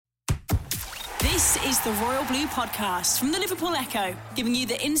This is the Royal Blue Podcast from the Liverpool Echo, giving you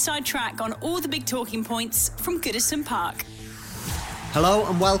the inside track on all the big talking points from Goodison Park. Hello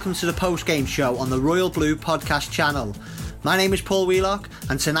and welcome to the post-game show on the Royal Blue Podcast channel. My name is Paul Wheelock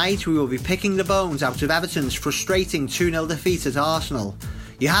and tonight we will be picking the bones out of Everton's frustrating 2-0 defeat at Arsenal.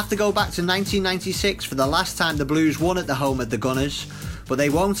 You have to go back to 1996 for the last time the Blues won at the home of the Gunners, but they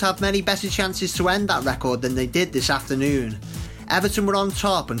won't have many better chances to end that record than they did this afternoon. Everton were on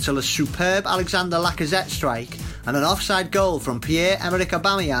top until a superb Alexander Lacazette strike and an offside goal from Pierre-Emerick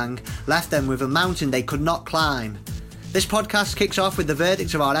Aubameyang left them with a mountain they could not climb. This podcast kicks off with the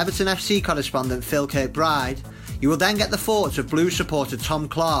verdict of our Everton FC correspondent Phil Kirkbride. You will then get the thoughts of Blues supporter Tom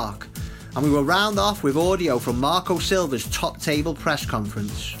Clark, and we will round off with audio from Marco Silva's top table press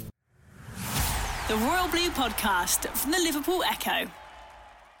conference. The Royal Blue Podcast from the Liverpool Echo.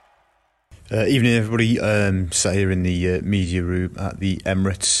 Evening everybody, sat here in the media room at the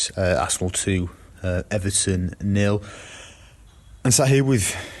Emirates, Arsenal 2, Everton 0, and sat here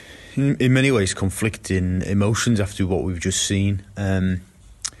with, in many ways, conflicting emotions after what we've just seen.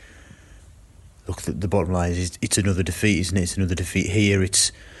 Look, the bottom line is it's another defeat, isn't it? It's another defeat here.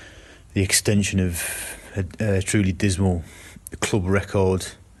 It's the extension of a truly dismal club record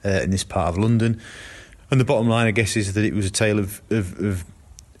in this part of London, and the bottom line, I guess, is that it was a tale of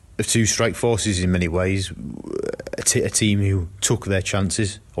two strike forces in many ways. A team who took their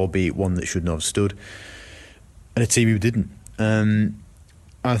chances, albeit one that should not have stood, and a team who didn't.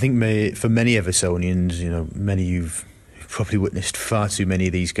 I think for many Evertonians, many who've probably witnessed far too many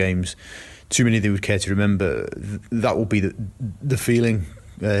of these games, too many they would care to remember, that will be the feeling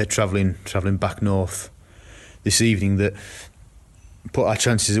travelling back north this evening, that put our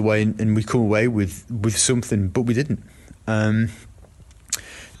chances away and we come away with something, but we didn't.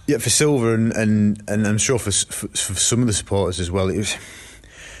 Yeah, for Silva and I'm sure for some of the supporters as well, there's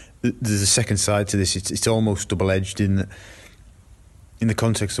a second side to this. It's almost double-edged in the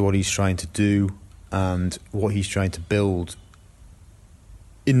context of what he's trying to do and what he's trying to build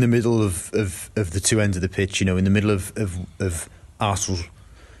in the middle of the two ends of the pitch. In the middle of Arsenal's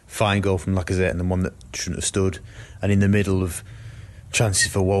fine goal from Lacazette and the one that shouldn't have stood, and in the middle of chances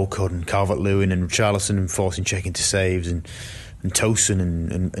for Walcott and Calvert-Lewin and Richarlison and forcing Cech into saves and Tosun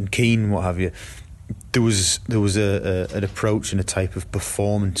and Keane, what have you. There was an approach and a type of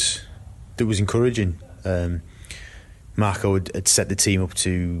performance that was encouraging. Marco had set the team up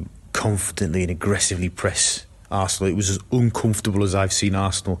to confidently and aggressively press Arsenal. It was as uncomfortable as I've seen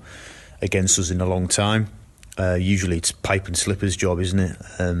Arsenal against us in a long time. Usually it's pipe and slippers job, isn't it?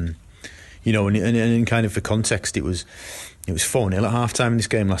 And in kind of for context, it was 4-0 at half-time in this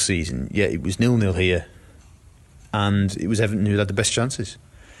game last season. Yeah, it was 0-0 here. And it was Everton who had the best chances.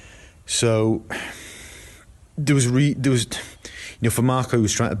 So there was for Marco, who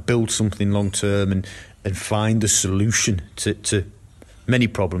was trying to build something long term and find a solution to many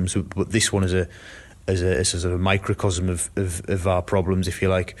problems, but this one as a sort of microcosm of our problems, if you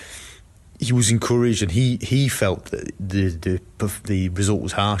like. He was encouraged, and he felt that the result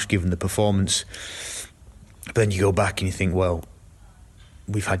was harsh given the performance. But then you go back and you think, well,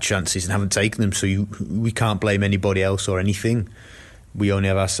 we've had chances and haven't taken them, so we can't blame anybody else or anything. We only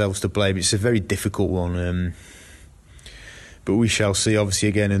have ourselves to blame. It's a very difficult one, but we shall see. Obviously,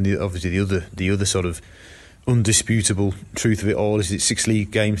 again, and the other sort of undisputable truth of it all is it's 6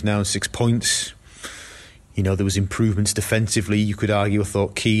 league games now, 6 points. There was improvements defensively. You could argue. I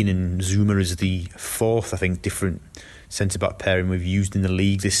thought Keane and Zuma as the fourth, I think, different centre-back pairing we've used in the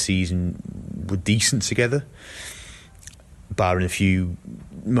league this season were decent together, barring a few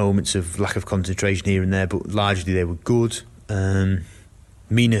moments of lack of concentration here and there, but largely they were good.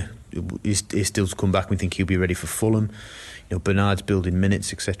 Mina is still to come back. We think he'll be ready for Fulham. Bernard's building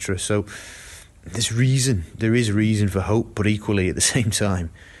minutes, etc. So there is reason for hope, but equally at the same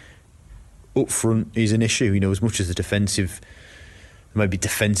time, up front is an issue. As much as the defensive, there might be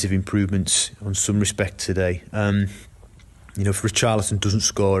defensive improvements on some respect today. If Richarlison doesn't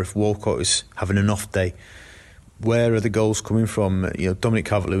score, if Walcott is having an off day, where are the goals coming from? Dominic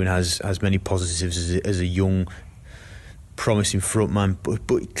Calvert-Lewin has many positives as a young, promising frontman,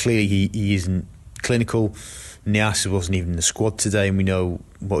 but clearly he isn't clinical. Niasse wasn't even in the squad today, and we know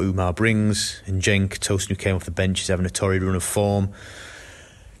what Umar brings. And Cenk Tosun, who came off the bench, is having a torrid run of form.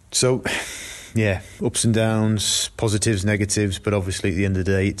 So, yeah, ups and downs, positives, negatives, but obviously at the end of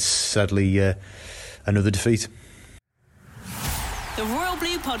the day, it's sadly another defeat. The Royal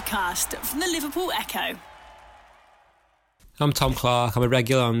Blue Podcast from the Liverpool Echo. I'm Tom Clark. I'm a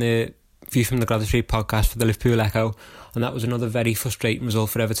regular on the View from the Gladys Street podcast for the Liverpool Echo, and that was another very frustrating result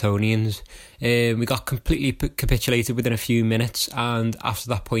for Evertonians. We got completely capitulated within a few minutes, and after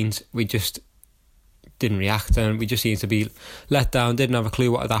that point we just didn't react, and we just seemed to be let down, didn't have a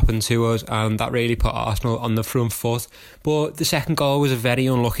clue what had happened to us, and that really put Arsenal on the front foot. But the second goal was a very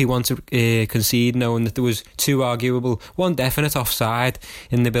unlucky one to concede, knowing that there was two arguable, one definite offside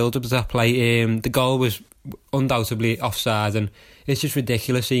in the build-up to that play. The goal was undoubtedly offside, and it's just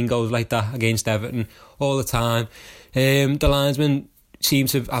ridiculous seeing goals like that against Everton all the time. The linesman seemed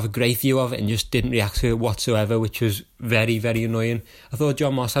to have a great view of it and just didn't react to it whatsoever, which was very, very annoying. I thought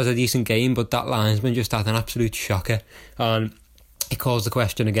John Moss has a decent game, but that linesman just had an absolute shocker, and it calls the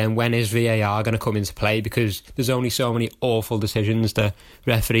question again, when is VAR going to come into play? Because there's only so many awful decisions that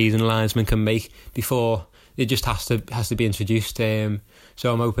referees and linesmen can make before it just has to be introduced.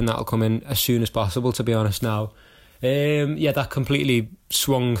 So I'm hoping that'll come in as soon as possible, to be honest now. That completely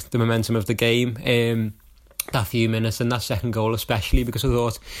swung the momentum of the game, that few minutes, and that second goal especially, because I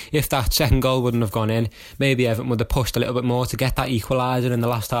thought if that second goal wouldn't have gone in, maybe Everton would have pushed a little bit more to get that equaliser in the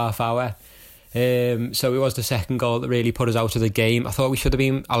last half hour. So it was the second goal that really put us out of the game. I thought we should have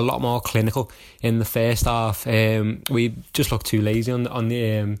been a lot more clinical in the first half. We just looked too lazy on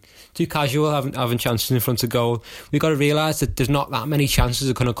the too casual, having chances in front of goal. We've got to realise that there's not that many chances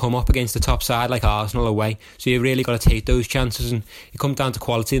that are going to come up against the top side like Arsenal away, so you've really got to take those chances, and it comes down to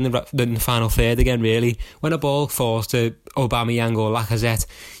quality in the final third again, really. When a ball falls to Aubameyang or Lacazette,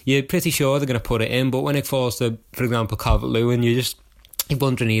 you're pretty sure they're going to put it in, but when it falls to, for example, Calvert-Lewin, you're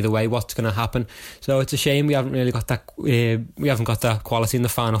wondering either way what's going to happen. So it's a shame we haven't really got that. We haven't got that quality in the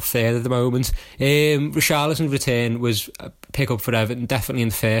final third at the moment. Richarlison's return was a pick up for Everton, definitely in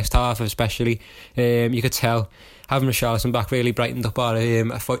the first half, especially. You could tell having Richarlison back really brightened up our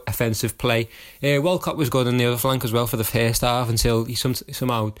offensive play. Walcott was good on the other flank as well for the first half until he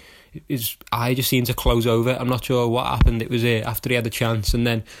somehow his eye just seemed to close over. I'm not sure what happened. It was after he had the chance, and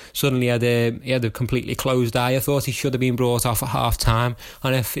then suddenly he had a completely closed eye. I thought he should have been brought off at half time,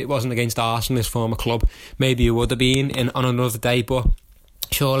 and if it wasn't against Arsenal, his former club, maybe it would have been on another day. But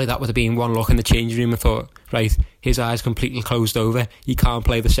surely that would have been one look in the changing room. I thought, right, his eyes completely closed over, he can't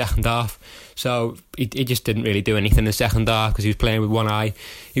play the second half. So he just didn't really do anything in the second half because he was playing with one eye.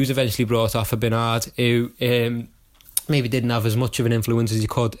 He was eventually brought off for Bernard, who maybe didn't have as much of an influence as he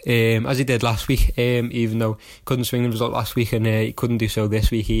could, as he did last week, even though he couldn't swing the result last week, and he couldn't do so this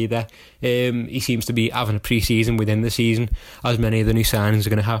week either. He seems to be having a pre-season within the season, as many of the new signings are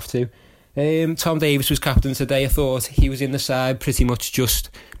going to have to. Tom Davies was captain today. I thought he was in the side pretty much just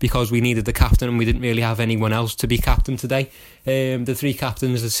because we needed the captain and we didn't really have anyone else to be captain today. The three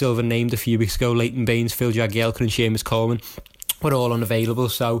captains that Silva named a few weeks ago, Leighton Baines, Phil Jagielka and Seamus Coleman, were all unavailable,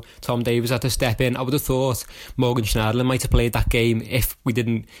 so Tom Davies had to step in. I would have thought Morgan Schneiderlin might have played that game if we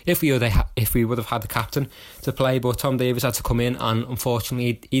would have had the captain to play, but Tom Davies had to come in, and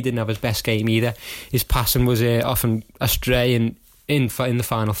unfortunately he didn't have his best game either. His passing was often astray and in the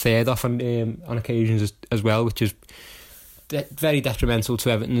final third often on occasions as well, which is very detrimental to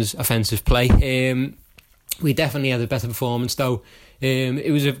Everton's offensive play. We definitely had a better performance though.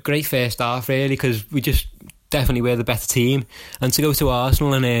 It was a great first half really, because we just definitely were the better team, and to go to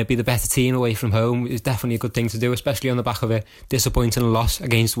Arsenal and be the better team away from home is definitely a good thing to do, especially on the back of a disappointing loss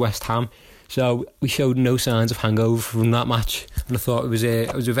against West Ham. So we showed no signs of hangover from that match, and I thought it was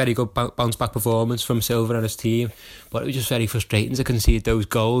a very good bounce back performance from Silva and his team, but it was just very frustrating to concede those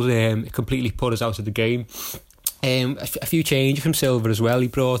goals. It completely put us out of the game. A few changes from Silva as well. He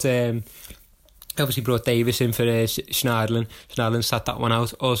brought Davis in for Schneiderlin. Schneiderlin sat that one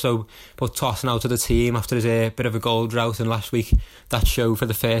out. Also put Tossen out of the team after his bit of a goal drought, and last week that showed for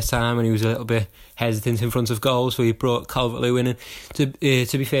the first time and he was a little bit hesitant in front of goal, so he brought Calvert-Lewin in.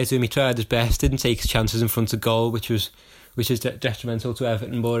 To be fair to him, he tried his best, didn't take his chances in front of goal, which is detrimental to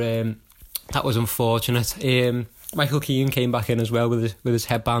Everton, but that was unfortunate. Michael Keane came back in as well with his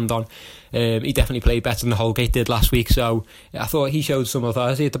headband on. He definitely played better than the Holgate did last week, so I thought he showed some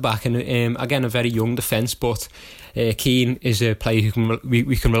authority at the back, and again a very young defence, but Keane is a player who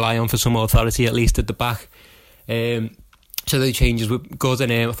we can rely on for some authority at least at the back. So the changes were good,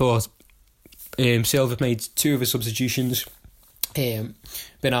 and I thought Silva made two of his substitutions.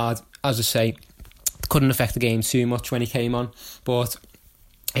 Bernard, as I say, couldn't affect the game too much when he came on, but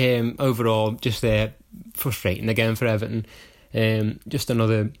overall just frustrating again for Everton. Just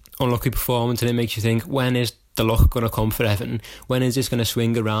another unlucky performance, and it makes you think, when is the luck going to come for Everton? When is this going to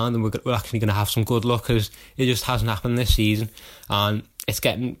swing around and we're actually going to have some good luck? Because it just hasn't happened this season, and it's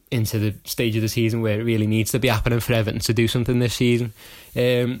getting into the stage of the season where it really needs to be happening for Everton to do something this season.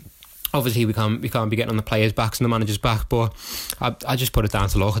 Obviously we can't be getting on the players' backs and the managers' back, but I just put it down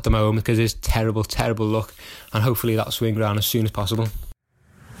to luck at the moment, because it's terrible luck, and hopefully that'll swing around as soon as possible.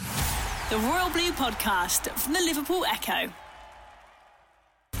 The Royal Blue Podcast from the Liverpool Echo.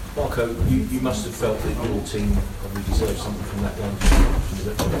 Marco, you must have felt that your team probably deserved something from that game, from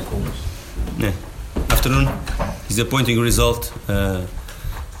the performance. Yeah. Afternoon. Disappointing result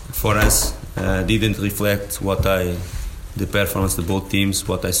for us. Didn't reflect the performance of both teams,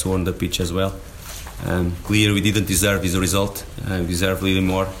 what I saw on the pitch as well. Clear we didn't deserve this result. We deserve a little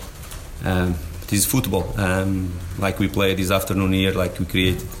more. It is football. Like we played this afternoon here, like we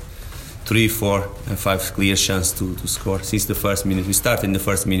created 3, 4 and 5 clear chances to score since the first minute. We started in the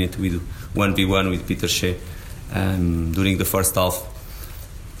first minute with 1v1 with Peter Shea. During the first half,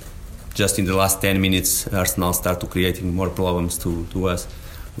 just in the last 10 minutes, Arsenal started creating more problems to us.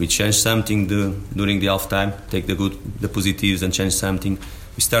 We changed something during the half time, take the positives and change something.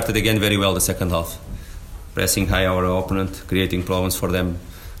 We started again very well the second half, pressing high our opponent, creating problems for them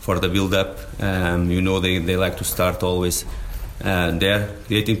for the build-up. They like to start always there,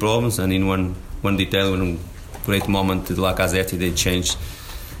 creating problems, and in one detail, one great moment, the Lacazette, they changed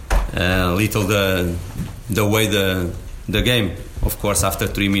little the way the game. Of course, after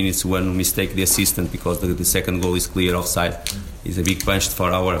 3 minutes, one mistake the assistant because the second goal is clear offside. It's a big punch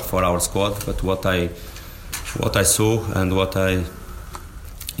for our squad. But what I saw and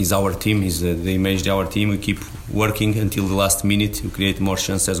is our team, is the image of our team. We keep working until the last minute. We create more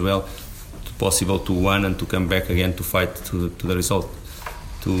chances as well, possible to win and to come back again to fight to the result.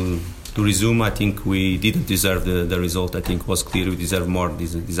 To resume, I think we didn't deserve the result. I think it was clear we deserve more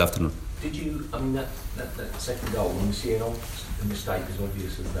this afternoon. Did you? I mean, that second goal, when we see a mistake as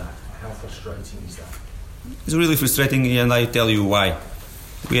obvious as that, how frustrating is that? It's really frustrating, and I tell you why.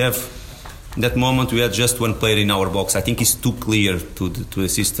 In that moment, we had just one player in our box. I think it's too clear to the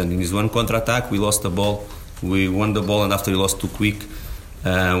system. In this one counter-attack, we lost the ball. We won the ball, and after we lost too quick.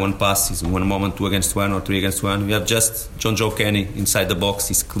 One pass is 1 moment, 2 against 1 or 3 against 1. We have just John Joe Kenny inside the box.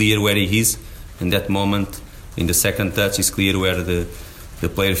 It's clear where he is. In that moment, in the second touch, it's clear where the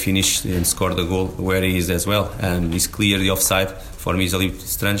player finished and scored the goal, where he is as well. And it's clear the offside. For me, it's a little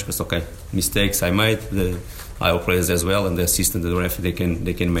strange, but okay. Mistakes I made, our players as well, and the assistant, the referee,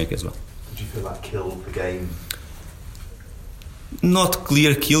 they can make as well. Did you feel that killed the game? Not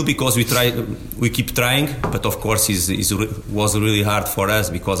clear kill because we keep trying, but of course it was really hard for us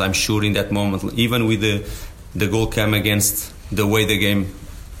because I'm sure in that moment, even with the goal come against the way the game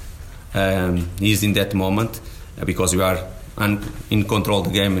is in that moment, because we are in control of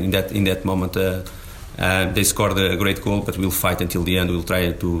the game in that moment. They scored a great goal, but we'll fight until the end. We'll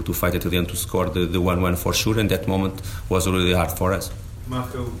try to fight until the end to score the 1-1 for sure, and that moment was really hard for us.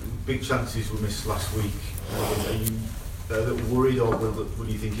 Marco, big chances were missed last week. Are you a little worried, or will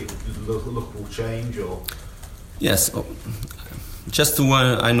you think the look will change? Or yes,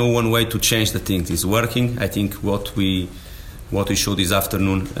 I know one way to change the things is working. I think what we showed this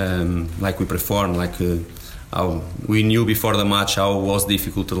afternoon, like we performed, how we knew before the match how it was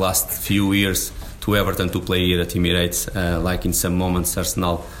difficult the last few years to Everton to play here at Emirates. Like in some moments,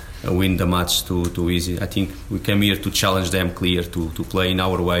 Arsenal win the match too easy. I think we came here to challenge them clear to play in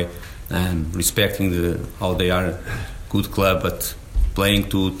our way, respecting how they are. Good club, but playing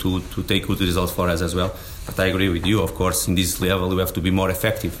to take good results for us as well. But I agree with you, of course, in this level we have to be more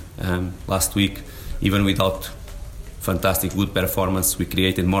effective. Last week, even without fantastic good performance, we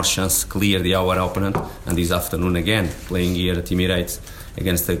created more chances, cleared our opponent, and this afternoon again, playing here at Emirates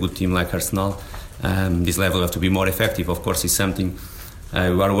against a good team like Arsenal, this level we have to be more effective. Of course, it's something we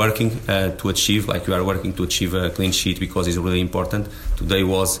are working to achieve, like we are working to achieve a clean sheet because it's really important. Today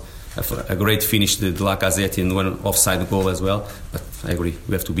was a great finish, the Lacazette, and one offside goal as well. But I agree,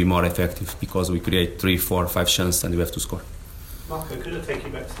 we have to be more effective because we create 3, 4, 5 chances and we have to score. Marco, could I take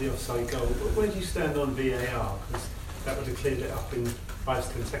you back to the offside goal? Where do you stand on VAR? Because that would have cleared it up in 5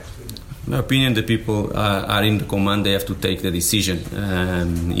 seconds, wouldn't it? In my opinion, the people are in the command, they have to take the decision.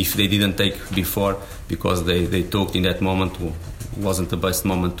 If they didn't take before, because they talked in that moment, wasn't the best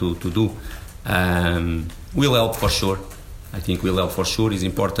moment to do. Will help for sure. I think will help for sure. Is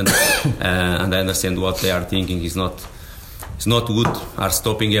important, and I understand what they are thinking. It's not good. Are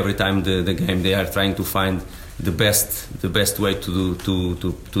stopping every time the game. They are trying to find the best way to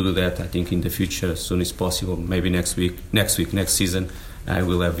do that. I think in the future, as soon as possible, maybe next season, I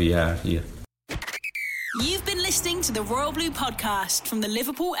will have VR here. You've been listening to the Royal Blue podcast from the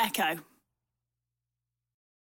Liverpool Echo.